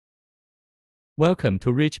Welcome to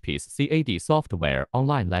Richpeace CAD software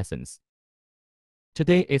online lessons.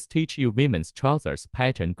 Today is teach you women's trousers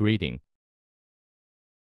pattern grading.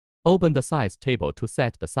 Open the size table to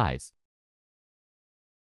set the size.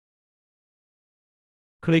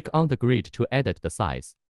 Click on the grid to edit the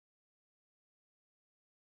size.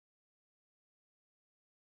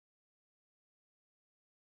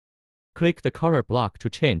 Click the color block to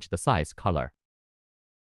change the size color.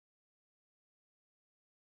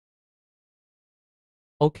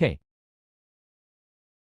 OK.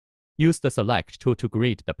 Use the Select tool to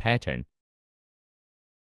grade the pattern.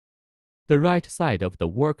 The right side of the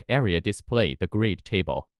work area display the grade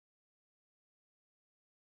table.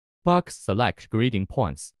 Box select grading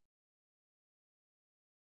points.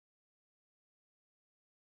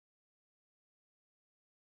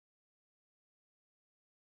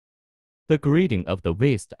 The grading of the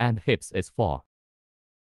waist and hips is 4.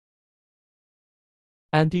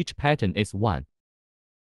 And each pattern is 1.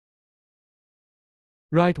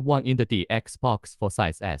 Write 1 in the DX box for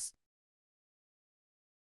size S.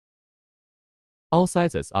 All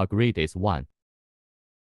sizes are graded 1.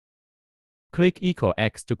 Click equal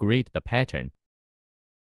X to grade the pattern.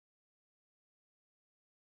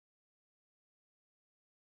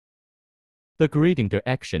 The grading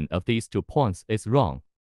direction of these 2 points is wrong.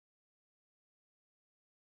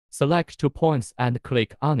 Select 2 points and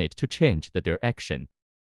click on it to change the direction.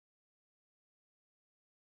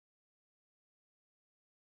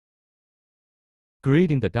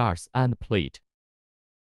 Grading the darts and pleat.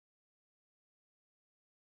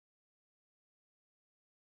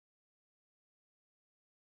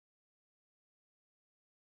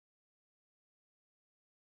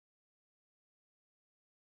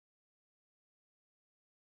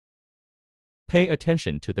 Pay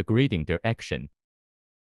attention to the grading direction.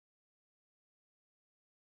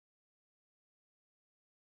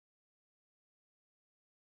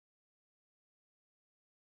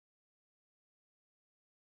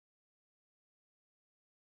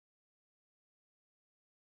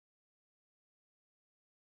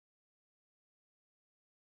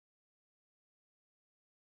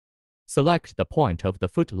 Select the point of the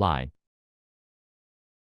foot line.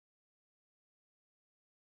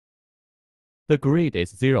 The grade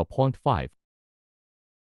is 0.5.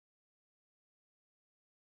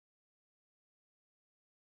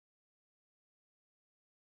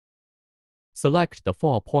 Select the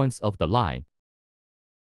 4 points of the line.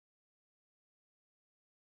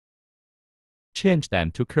 Change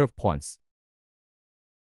them to curve points.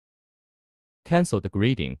 Cancel the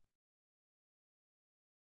grading.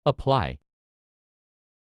 Apply.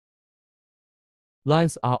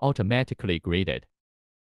 Lines are automatically graded.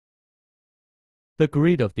 The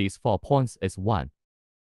grade of these 4 points is 1.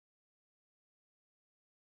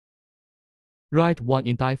 Write 1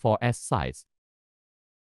 in die for S size.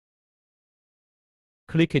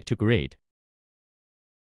 Click it to grade.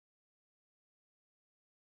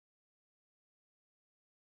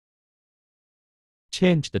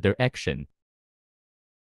 Change the direction.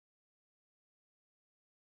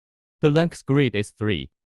 The length grade is 3.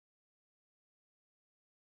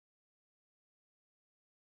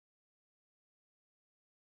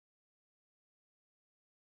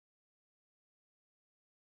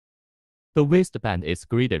 The waistband is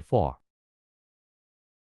graded 4.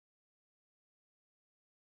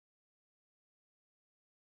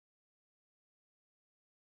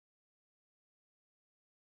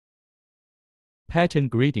 Pattern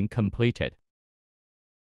grading completed.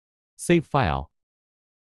 Save file.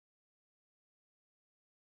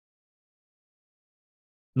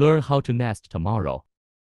 Learn how to nest tomorrow.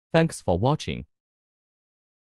 Thanks for watching.